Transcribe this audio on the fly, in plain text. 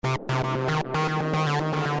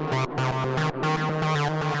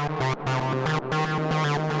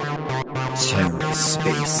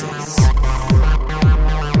TerraSpaces.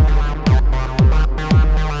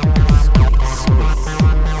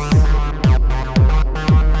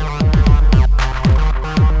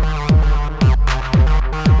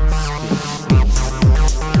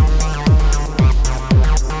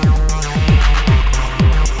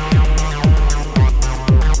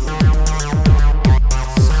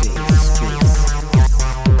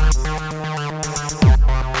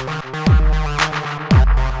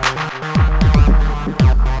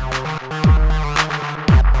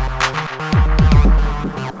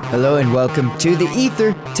 Hello and welcome to The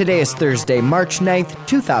Ether. Today is Thursday, March 9th,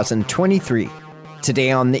 2023.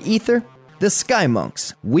 Today on The Ether, the Sky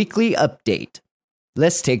Monks weekly update.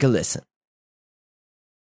 Let's take a listen.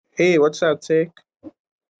 Hey, what's up, Tick?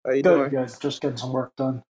 How you doing? Good. Just getting some work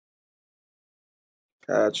done.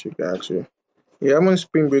 Got you. Yeah, I'm on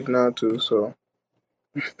spring break now too, so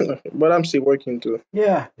but I'm still working too.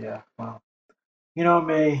 Yeah. Well, you know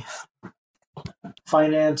me,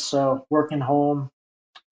 finance, working home.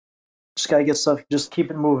 Just gotta get stuff. Just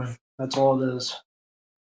keep it moving. That's all it is.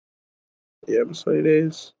 Yeah, so it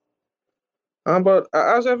is. But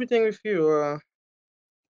how's everything with you?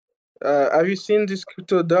 Have you seen this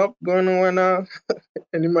crypto dump going on right now?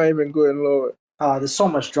 And it might even going lower. There's so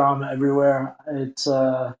much drama everywhere. It's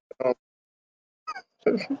Um,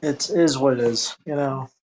 it is what it is. You know,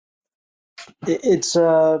 it's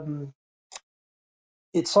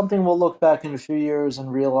something we'll look back in a few years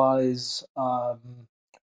and realize.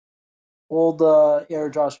 All the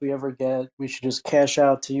airdrops we ever get, we should just cash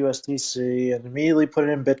out to USDC and immediately put it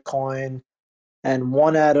in Bitcoin. And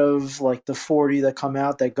one out of like the 40 that come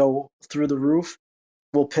out that go through the roof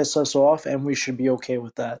will piss us off, and we should be okay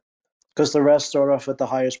with that. Because the rest start off at the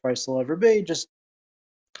highest price they'll ever be. Just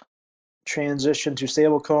transition to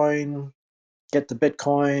stablecoin, get the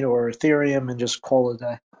Bitcoin or Ethereum, and just call it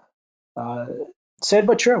a day. Sad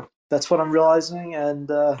but true. That's what I'm realizing, and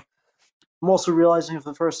I'm also realizing for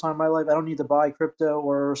the first time in my life, I don't need to buy crypto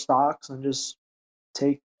or stocks and just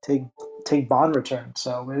take bond returns.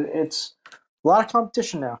 So it's a lot of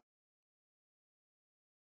competition now.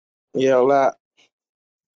 yeah, a lot.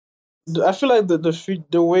 I feel like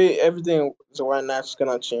the way everything is right now is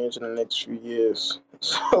gonna change in the next few years.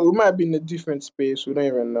 So we might be in a different space. We don't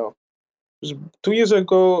even know. 'Cause 2 years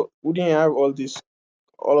ago, we didn't have all of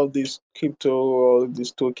this crypto, all of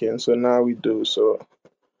these tokens. So now we do. So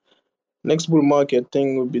next bull market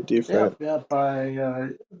thing will be different. Yeah.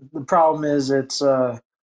 The problem is it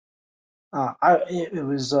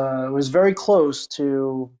was very close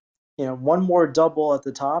to, one more double at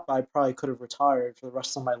the top. I probably could have retired for the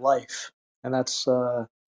rest of my life, and that's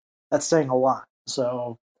saying a lot.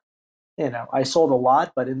 So, I sold a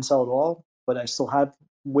lot, but I didn't sell it all. But I still have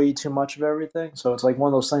way too much of everything. So it's like one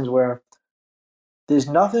of those things where there's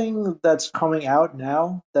nothing that's coming out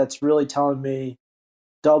now that's really telling me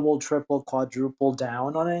double, triple, quadruple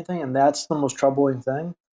down on anything, and that's the most troubling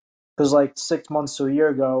thing. Because like 6 months to a year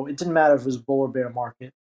ago, it didn't matter if it was bull or bear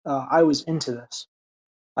market. I was into this.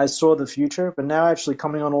 I saw the future, but now actually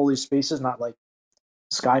coming on all these spaces, not like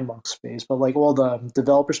Skymonk space, but like all the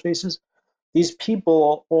developer spaces, these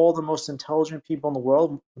people, all the most intelligent people in the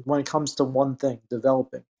world when it comes to one thing,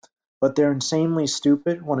 developing. But they're insanely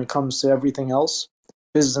stupid when it comes to everything else,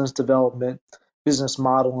 business development, business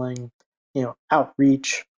modeling,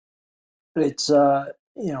 outreach. It's,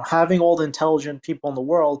 having all the intelligent people in the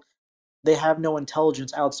world, they have no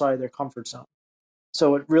intelligence outside their comfort zone.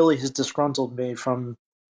 So it really has disgruntled me from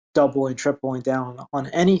doubling, tripling down on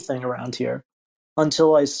anything around here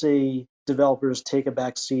until I see developers take a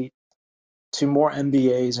back seat to more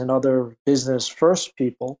MBAs and other business first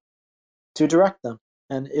people to direct them.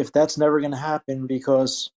 And if that's never going to happen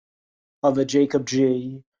because of a Jacob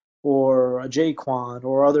G or a Jaquan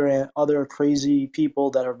or other crazy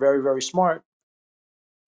people that are very, very smart,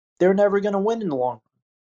 they're never going to win in the long run.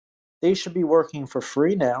 They should be working for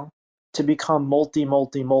free now to become multi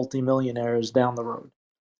millionaires down the road.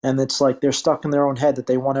 And it's like they're stuck in their own head that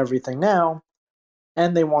they want everything now,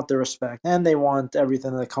 and they want the respect, and they want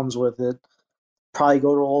everything that comes with it. Probably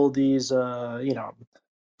go to all of these,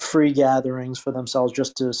 free gatherings for themselves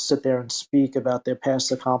just to sit there and speak about their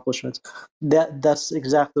past accomplishments. That's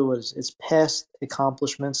exactly what it is. It's past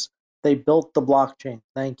accomplishments. They built the blockchain.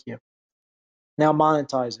 Thank you. Now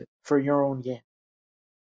monetize it for your own gain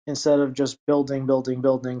instead of just building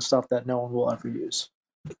stuff that no one will ever use.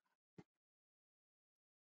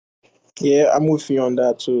 Yeah, I'm with you on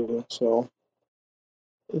that too. So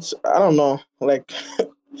I don't know, like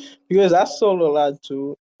because I sold a lot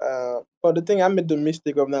too. But the thing, I made the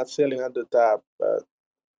mistake of not selling at the top. But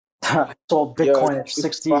Sold yeah, Bitcoin at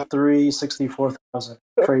it's fine. 64,000.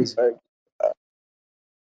 Crazy. Like,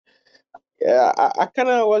 yeah, I kind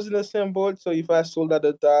of was in the same boat. So if I sold at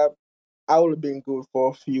the top, I would have been good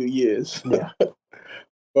for a few years. Yeah.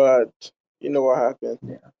 But you know what happened.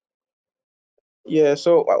 Yeah. Yeah,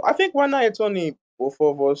 so I think one night it's only both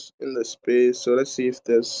of us in the space. So let's see if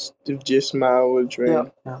J Smile will Yeah.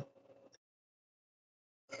 join. Yeah.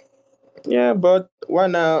 Yeah, but right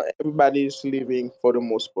now everybody's leaving for the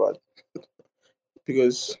most part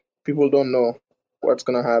because people don't know what's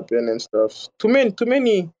gonna happen and stuff. Too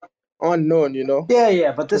many unknown, you know. Yeah,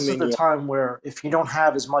 yeah, but Too this is the many. time where if you don't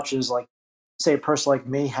have as much as like say a person like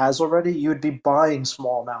me has already, you would be buying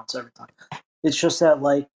small amounts every time. It's just that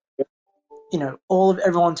like, all of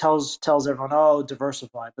everyone tells everyone, "Oh,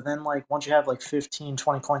 diversify." But then like once you have like 15,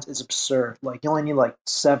 20 coins, it's absurd. Like you only need like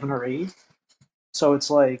 7 or 8. So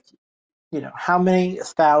it's like, how many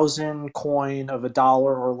thousand coin of $1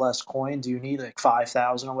 or less coin do you need? Like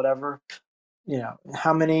 5,000 or whatever.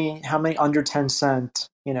 How many under 10 cent,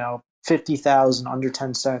 50,000 under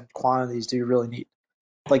 10 cent quantities do you really need?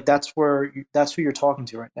 Like that's who you're talking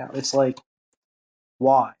to right now. It's like,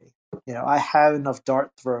 why? I have enough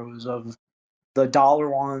dart throws of the dollar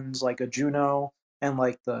ones like a Juno and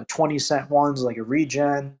like the 20 cent ones like a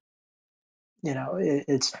Regen.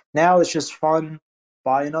 It's just fun.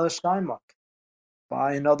 Buy another Skymonk,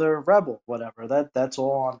 buy another Rebel, whatever. That's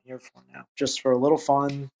all I'm here for now. Just for a little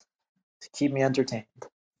fun to keep me entertained.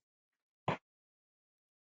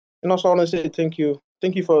 And also, I want to say thank you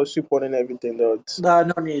for supporting everything. Though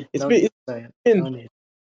No need, it's no need been to say it. been No need.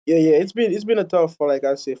 yeah, it's been a tough for like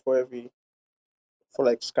I say for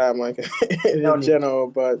like Skymark No in need. general,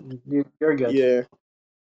 but You're good. yeah.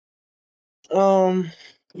 Um,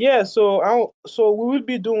 yeah. So we will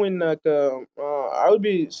be doing like I will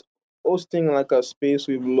be hosting like a space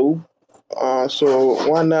with Loop. So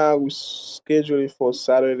one now we schedule it for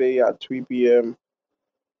Saturday at 3 p.m.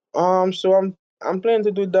 So I'm planning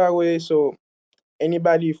to do it that way. So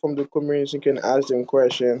anybody from the community can ask them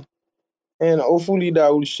question, and hopefully that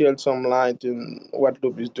will shed some light in what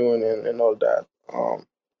Loop is doing and all that.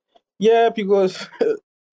 Yeah, because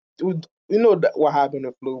that what happened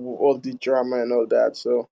with Loop, all the drama and all that.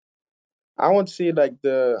 So I won't say like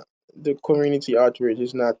the community outrage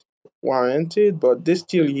is not warranted, but they're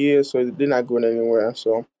still here, so they're not going anywhere.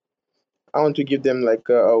 So I want to give them like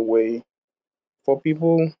a way for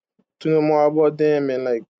people to know more about them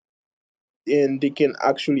and they can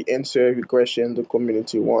actually answer every question the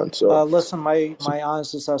community wants. So, Listen, my so my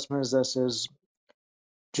honest assessment is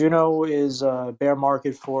Juno is a bear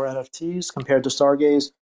market for NFTs compared to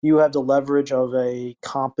Stargaze. You have the leverage of a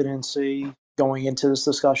competency going into this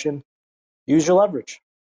discussion. Use your leverage.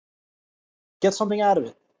 Get something out of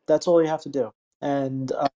it. That's all you have to do,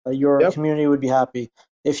 and your yep, community would be happy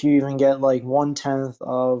if you even get like 1/10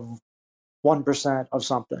 of 1% of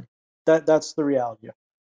something. That's the reality.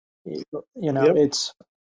 yep. It's.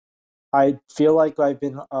 I feel like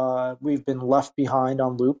we've been left behind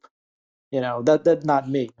on Loop. That not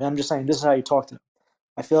me. I'm just saying this is how you talk to them.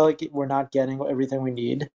 I feel like we're not getting everything we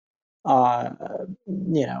need. Uh,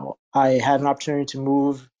 I had an opportunity to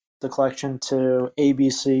move the collection to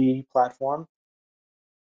ABC platform.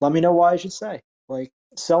 Let me know why I should stay. Like,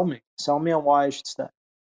 sell me on why I should stay.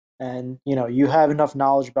 And you have enough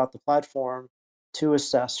knowledge about the platform to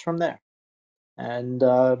assess from there. And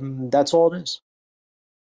that's all it is.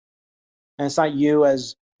 And it's not you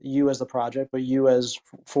as the project, but you as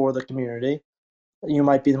for the community. You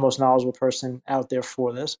might be the most knowledgeable person out there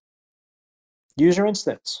for this. Use your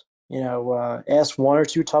instincts. Ask one or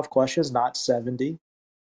two tough questions, not 70.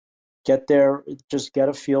 Get there, just get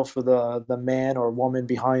a feel for the man or woman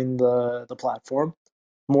behind the platform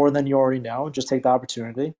more than you already know. Just take the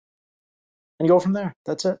opportunity and go from there.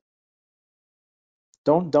 That's it.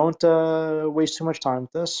 Don't waste too much time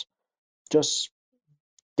with this. Just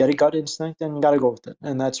get a gut instinct and you got to go with it.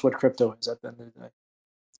 And that's what crypto is at the end of the day.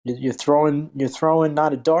 You're throwing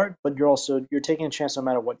not a dart, but you're taking a chance no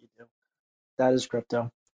matter what you do. That is crypto.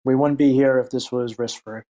 We wouldn't be here if this was risk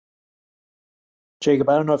free. Jacob,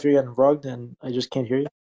 I don't know if you're getting rugged and I just can't hear you.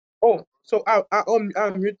 Oh, so I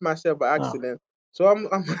mute myself by Oh, accident. So I'm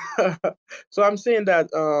so I'm saying that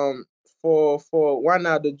for one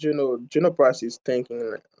now the Juno price is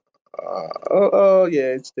tanking. Oh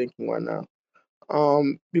yeah, it's tanking one now.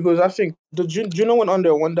 Because I think the Juno went under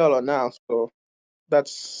 $1 now, so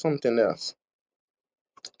that's something else.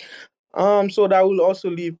 So that will also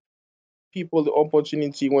leave people the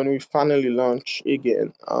opportunity when we finally launch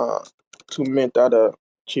again, to mint at a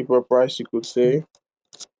cheaper price, you could say,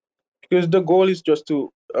 because the goal is just to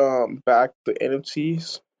back the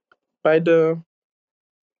NFTs by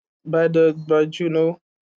by Juno.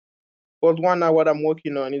 But one now what I'm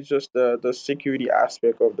working on is just the security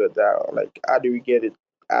aspect of the DAO. Like how do we get it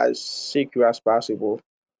as secure as possible?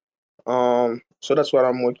 So that's what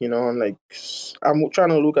I'm working on. Like I'm trying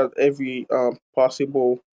to look at every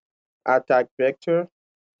possible attack vector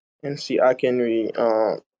and see how can we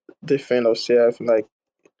defend ourselves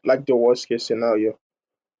like the worst case scenario.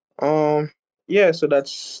 Um yeah, so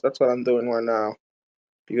that's what I'm doing right now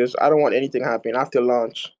because I don't want anything happen after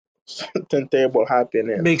launch. Something terrible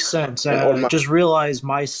happen Makes sense. and all my Just realize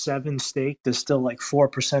my 7 stake is still like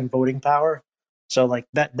 4% voting power, so like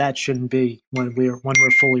that shouldn't be when we're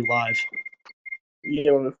fully live.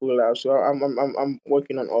 yeah on the full out. So I'm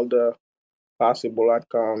working on all the possible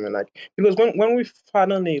outcome and like because when we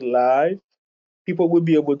finally live, people will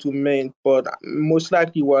be able to mint. But most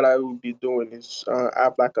likely, what I will be doing is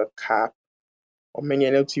have like a cap of many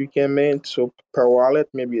NFT we can mint. So per wallet,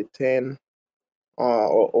 maybe a 10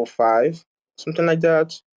 or 5, something like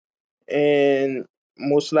that. And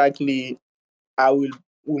most likely, I will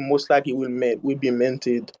most likely will be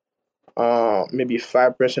minted maybe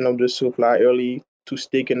 5% of the supply early to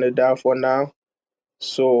stake in the DAO for now.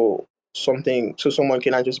 So so someone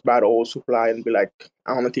cannot just buy the whole supply and be like,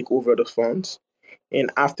 I want to take over the funds,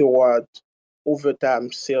 and afterward, over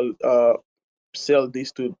time, sell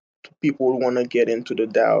this to people who want to get into the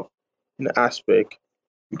DAO in the aspect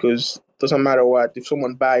because it doesn't matter what if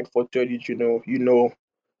someone buy it for 30,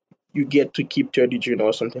 you get to keep 30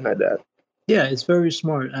 or something like that. Yeah, it's very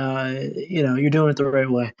smart. You're doing it the right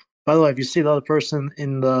way. By the way, if you see the other person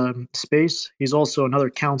in the space, he's also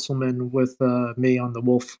another councilman with me on the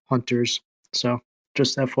Wolf Hunters. So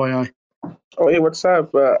just FYI. Oh, hey, what's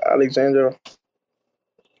up, Alexander?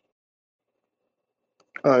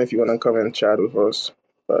 If you want to come and chat with us,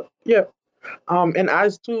 but yeah. And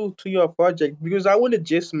as to your project, because I want to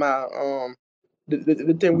just my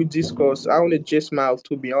the thing we discussed, I want to just my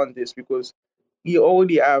to be on this because he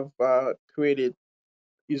already have created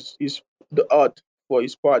his the art for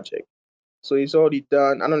his project, so he's already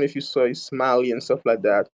done. I don't know if you saw his smiley and stuff like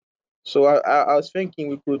that. So I was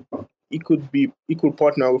thinking he could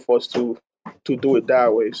partner with us to do it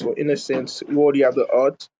that way. So in a sense, we already have the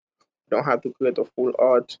art. Don't have to create a full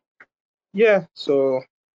art. Yeah, so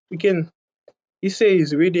we can. He says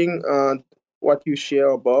he's reading what you share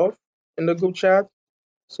above in the group chat.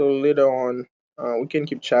 So later on, we can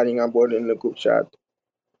keep chatting about it in the group chat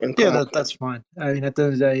and Yeah, come up. that's fine. I mean, at the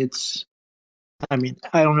end of the day, it's. I mean,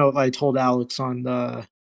 I don't know if I told Alex on the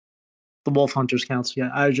Wolf Hunters Council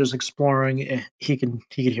yet. I was just exploring. He could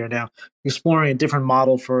hear now. Exploring a different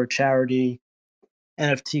model for a charity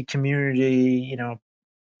NFT community.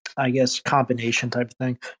 I guess combination type of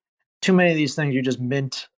thing. Too many of these things you just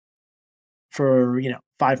mint for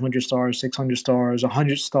 500 stars, 600 stars,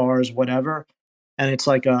 100 stars, whatever, and it's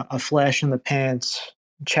like a flash in the pants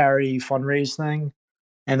charity fundraise thing,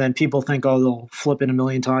 and then people think, oh, they'll flip it a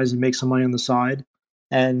million times and make some money on the side,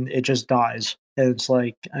 and it just dies. And it's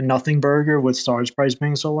like a nothing burger with stars price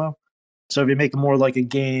being so low. So if you make it more like a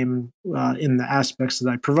game in the aspects that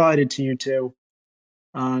I provided to you two,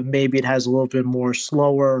 maybe it has a little bit more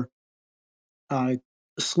uh,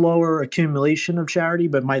 slower accumulation of charity,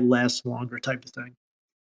 but might last longer type of thing.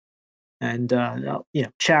 And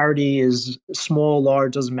charity is small,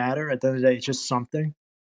 large, doesn't matter. At the end of the day, it's just something.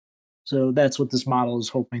 So that's what this model is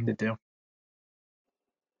hoping to do.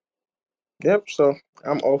 Yep. So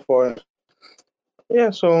I'm all for it. Yeah.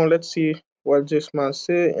 So let's see what this man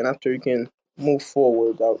say, and after we can move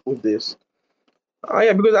forward with this.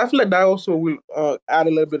 Yeah, because I feel like that also will add a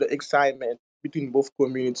little bit of excitement between both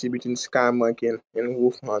community, between Skymonk and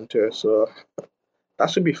Wolf Hunter. So that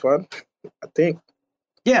should be fun, I think.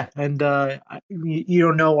 Yeah, and you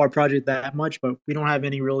don't know our project that much, but we don't have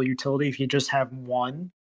any real utility if you just have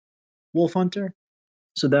one Wolf Hunter.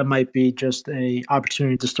 So that might be just a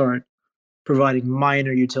opportunity to start providing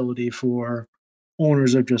minor utility for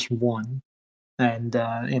owners of just one, and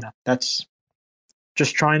that's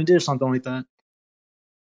just trying to do something like that.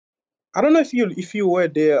 I don't know if you were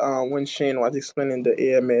there when Shane was explaining the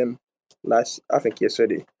AMM last, I think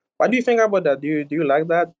yesterday. What do you think about that? Do you like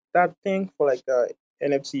that thing for like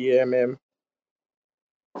NFT AMM?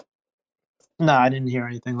 No, I didn't hear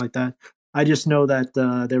anything like that. I just know that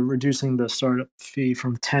they're reducing the startup fee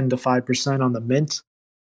from 10 to 5% on the mint.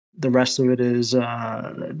 The rest of it is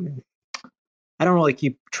I don't really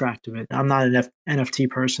keep track of it. I'm not an NFT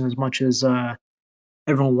person as much as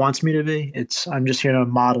everyone wants me to be. I'm just here to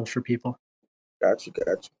model for people. Got you,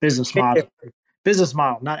 got Business you.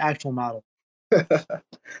 model, not actual model.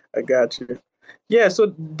 I got you. Yeah,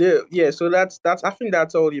 so that's I think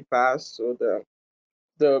that's already passed. So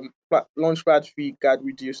the launchpad fee got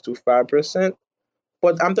reduced to 5%.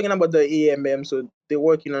 But I'm talking about the AMM. So they're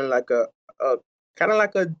working on like a kind of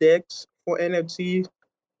like a DEX for NFT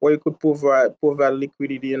where you could provide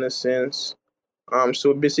liquidity in a sense.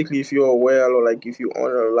 So basically, if you're a whale or like if you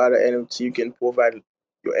own a lot of NFT, you can provide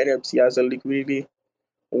your NFT as a liquidity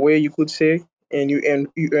where you could say, and you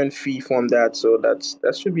earn fee from that. So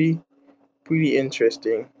that should be pretty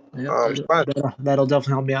interesting. Yep, Fine. that'll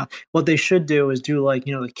definitely help me out. What they should do is do like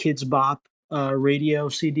the Kids Bop radio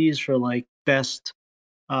CDs for like best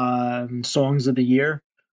songs of the year.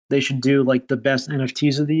 They should do like the best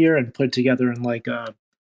NFTs of the year and put it together in like a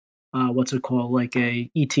what's it called, like a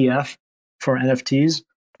ETF for NFTs.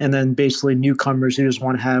 And then basically newcomers who just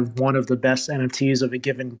want to have one of the best NFTs of a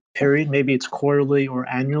given period, maybe it's quarterly or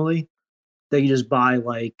annually, they just buy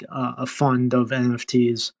like a fund of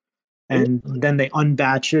NFTs, and then they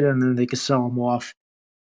unbatch it, and then they could sell them off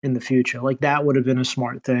in the future. Like that would have been a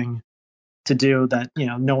smart thing to do that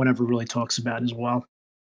no one ever really talks about as well.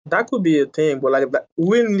 That could be a thing, but like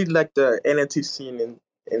we need like the NFT scene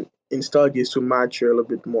in Stargaze to mature a little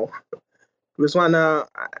bit more. Because right now,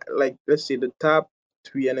 like let's say the top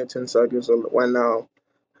three NFT in Stargaze right now,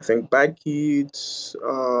 I think Bad Kids,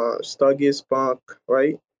 Stargaze Punk,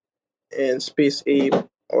 right, and Space Ape,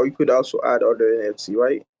 or you could also add other NFT,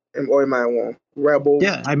 right? Or am I wrong? Rebel.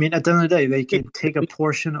 Yeah, I mean, at the end of the day, they can take a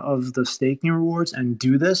portion of the staking rewards and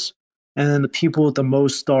do this, and then the people with the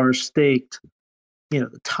most stars staked, the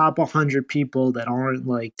top 100 people that aren't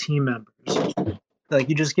like team members, like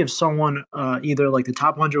you just give someone either like the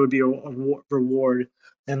top 100 would be a reward,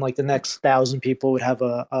 and like the next 1,000 people would have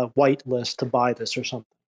a white list to buy this or something.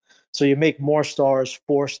 So you make more stars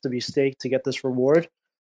forced to be staked to get this reward,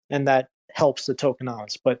 and that helps the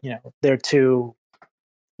tokenomics. But they're too.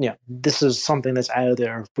 This is something that's out of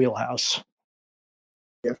their wheelhouse.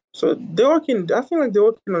 Yeah, so they're working. I feel like they're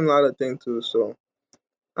working on a lot of things too. So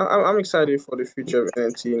I'm excited for the future of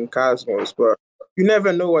NFT and Cosmos, but you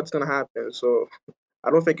never know what's gonna happen. So I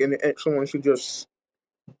don't think someone should just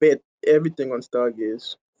bet everything on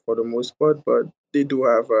Stargaze for the most part. But they do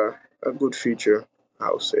have a good future,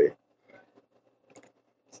 I would say.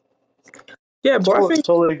 Yeah, but I think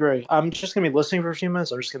totally agree. I'm just gonna be listening for a few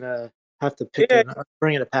minutes. I'm just gonna have to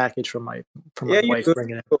bring in a package from my wife.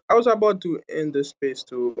 Bring it in. I was about to end the space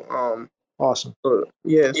too. Awesome. So,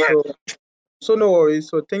 so no worries.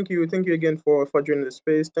 So thank you again for joining the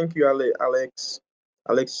space. Thank you, Alex.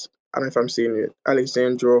 I don't know if I'm saying it,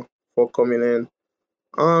 Alexandro, for coming in.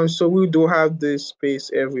 So we do have this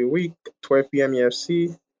space every week, 12 p.m.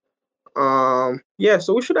 EFC.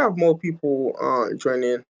 So we should have more people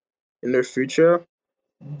joining in the future.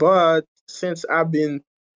 But since I've been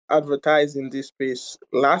advertising this space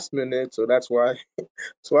last minute, so that's why.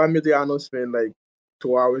 So I made the announcement like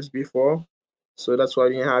 2 hours before, so that's why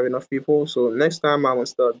we didn't have enough people. So next time I'm gonna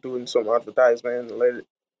start doing some advertisement, let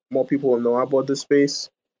more people know about the space,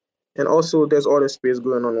 and also there's other space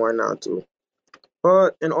going on right now too.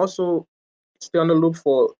 And also stay on the loop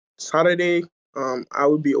for Saturday. I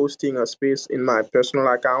will be hosting a space in my personal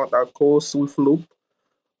account. I'll call Swift Loop.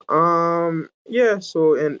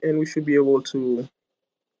 So and we should be able to.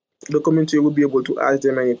 The community will be able to ask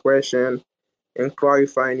them any question and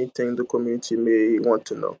clarify anything the community may want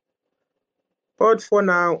to know. But for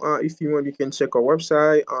now, if you want, you can check our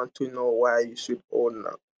website to know why you should own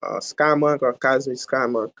SkyMonk or Cosmic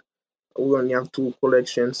SkyMonk. We only have 2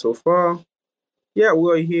 collections so far. Yeah,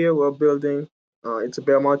 we're here, we're building. It's a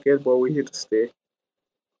bear market, but we're here to stay.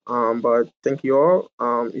 But thank you all.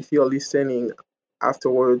 If you're listening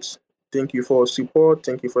afterwards, thank you for your support.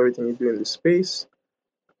 Thank you for everything you do in this space.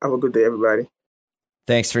 Have a good day, everybody.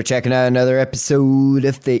 Thanks for checking out another episode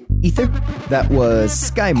of The Ether. That was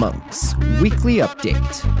SkyMonk's Weekly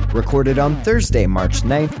Update, recorded on Thursday, March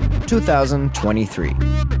 9th, 2023.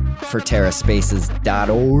 For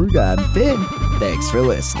TerraSpaces.org, I'm Finn. Thanks for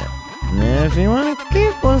listening. And if you want to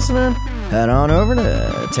keep listening, head on over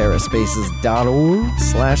to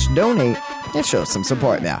TerraSpaces.org/donate and show some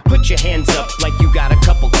support now. Put your hands up like you got a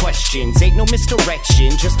couple questions. Ain't no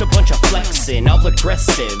misdirection, just a bunch of flexing. All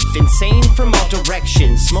aggressive, insane from all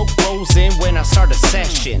directions. Smoke rolls in when I start a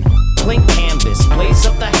session. Blank canvas, blaze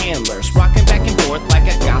up the handlers. Rocking back and forth like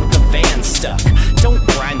I got the van stuck. Don't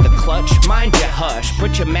grind the clutch, mind your hush.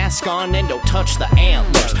 Put your mask on and don't touch the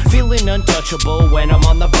antlers. Feeling untouchable when I'm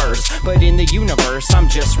on the verse. But in the universe, I'm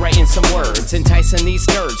just writing some words. Enticing these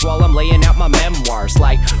nerds while I'm laying out my memoirs.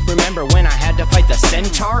 Like, remember when I had to to fight the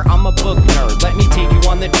centaur? I'm a book nerd, let me take you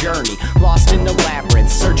on the journey. Lost in the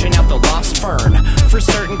labyrinth, searching out the lost fern. For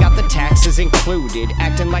certain, got the taxes included.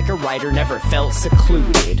 Acting like a writer, never felt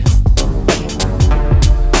secluded.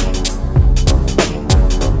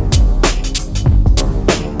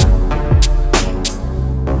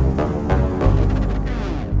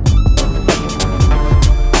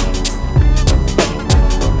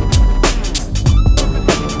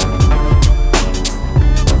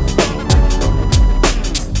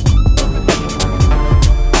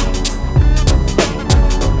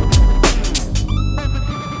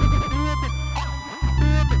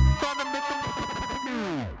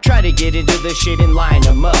 Try to get into the shit and line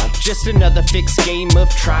 'em up. Just another fixed game of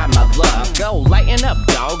try my luck. Oh, lighten up,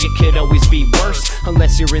 dog, it could always be worse.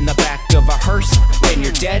 Unless you're in the back of a hearse, then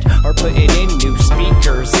you're dead or putting in new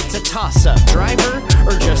speakers. It's a toss-up, driver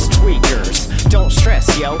or just tweakers. Don't stress,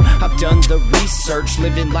 yo, I've done the research.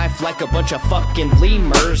 Living life like a bunch of fucking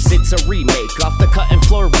lemurs. It's a remake, off the cutting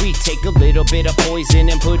floor we take a little bit of poison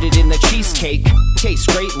and put it in the cheesecake. Tastes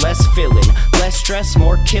great, less filling, less stress,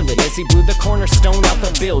 more killing. As he blew the cornerstone out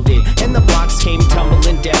the building and the blocks came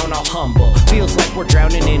tumbling down, all humble. Feels like we're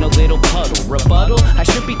drowning in a little puddle. Rebuttal, I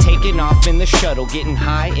should be taking off in the shuttle, getting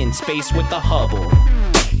high in space with the Hubble.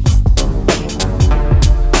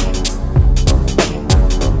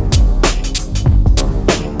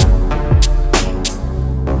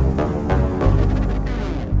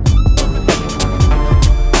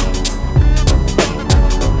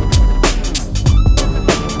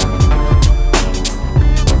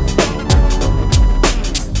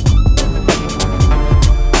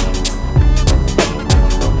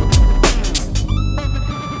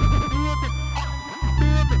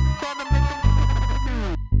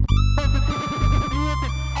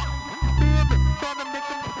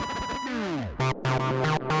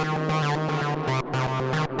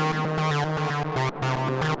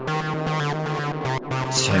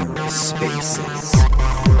 TerraSpaces.